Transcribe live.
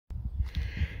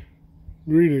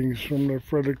Greetings from the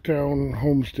Fredericktown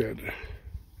homestead.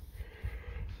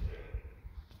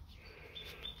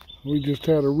 We just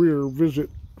had a rear visit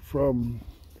from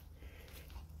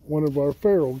one of our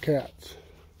feral cats.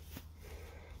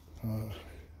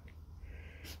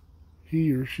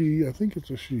 He or she, I think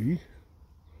it's a she,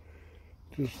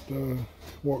 just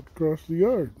walked across the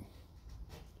yard.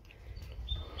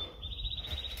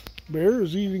 Bear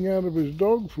is eating out of his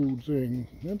dog food thing.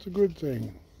 That's a good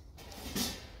thing.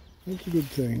 That's a good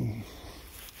thing.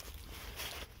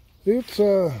 It's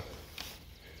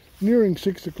nearing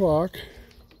 6 o'clock.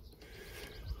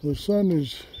 The sun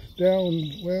is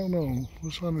down, well no,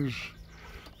 the sun is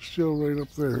still right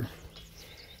up there,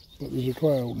 but there's a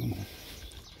cloud.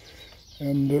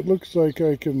 And it looks like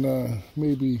I can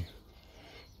maybe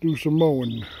do some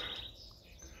mowing.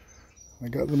 I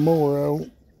got the mower out.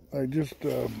 I just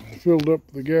filled up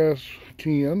the gas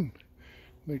can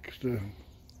next to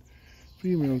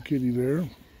female kitty there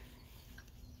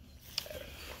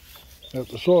at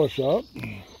the saw shop.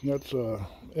 That's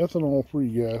ethanol-free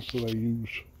gas that I use.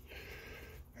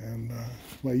 And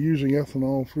by using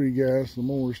ethanol-free gas, the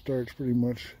mower starts pretty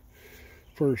much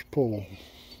first pull.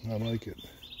 I like it.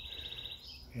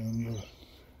 And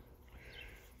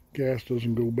gas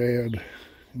doesn't go bad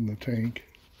in the tank.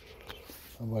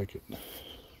 I like it.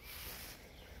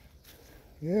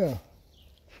 Yeah.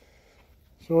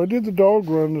 So I did the dog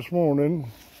run this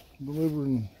morning,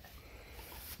 delivering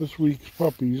this week's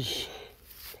puppies.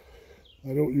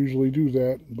 I don't usually do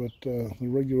that, but the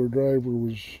regular driver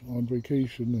was on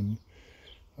vacation and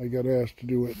I got asked to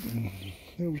do it. And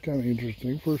it was kind of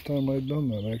interesting. First time I'd done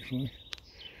that, actually.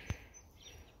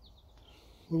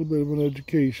 A little bit of an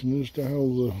education as to how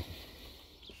the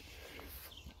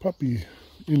puppy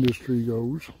industry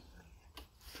goes.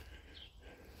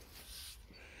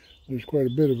 There's quite a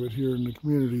bit of it here in the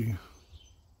community.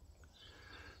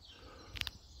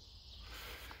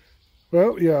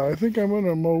 Well, yeah, I think I'm going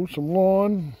to mow some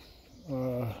lawn.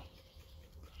 I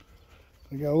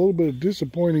got a little bit of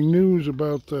disappointing news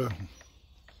about the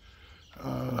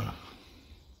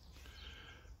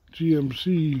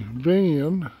GMC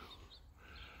van.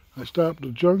 I stopped at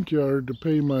the junkyard to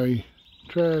pay my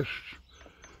trash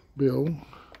bill,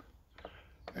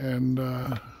 and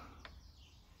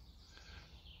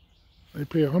they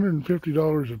pay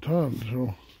 $150 a ton,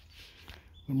 so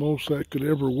the most that could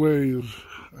ever weigh is,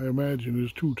 I imagine,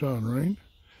 is 2 ton, right?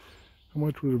 How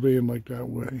much would a van like that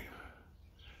weigh?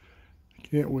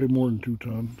 It can't weigh more than 2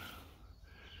 ton.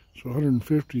 So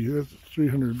 150, that's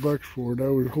 $300 for it. I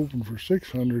was hoping for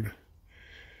 600.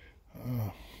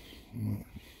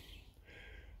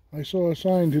 I saw a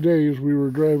sign today as we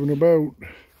were driving about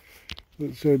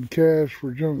that said cash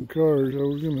for junk cars. I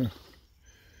was gonna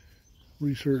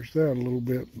research that a little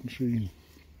bit and see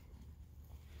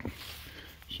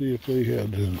if they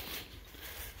had a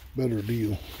better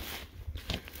deal.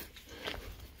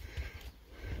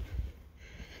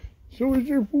 So is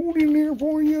there food in there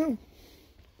for you?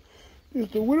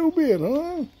 Just a little bit,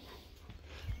 huh?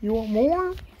 You want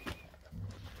more?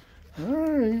 All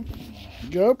right.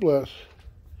 God bless.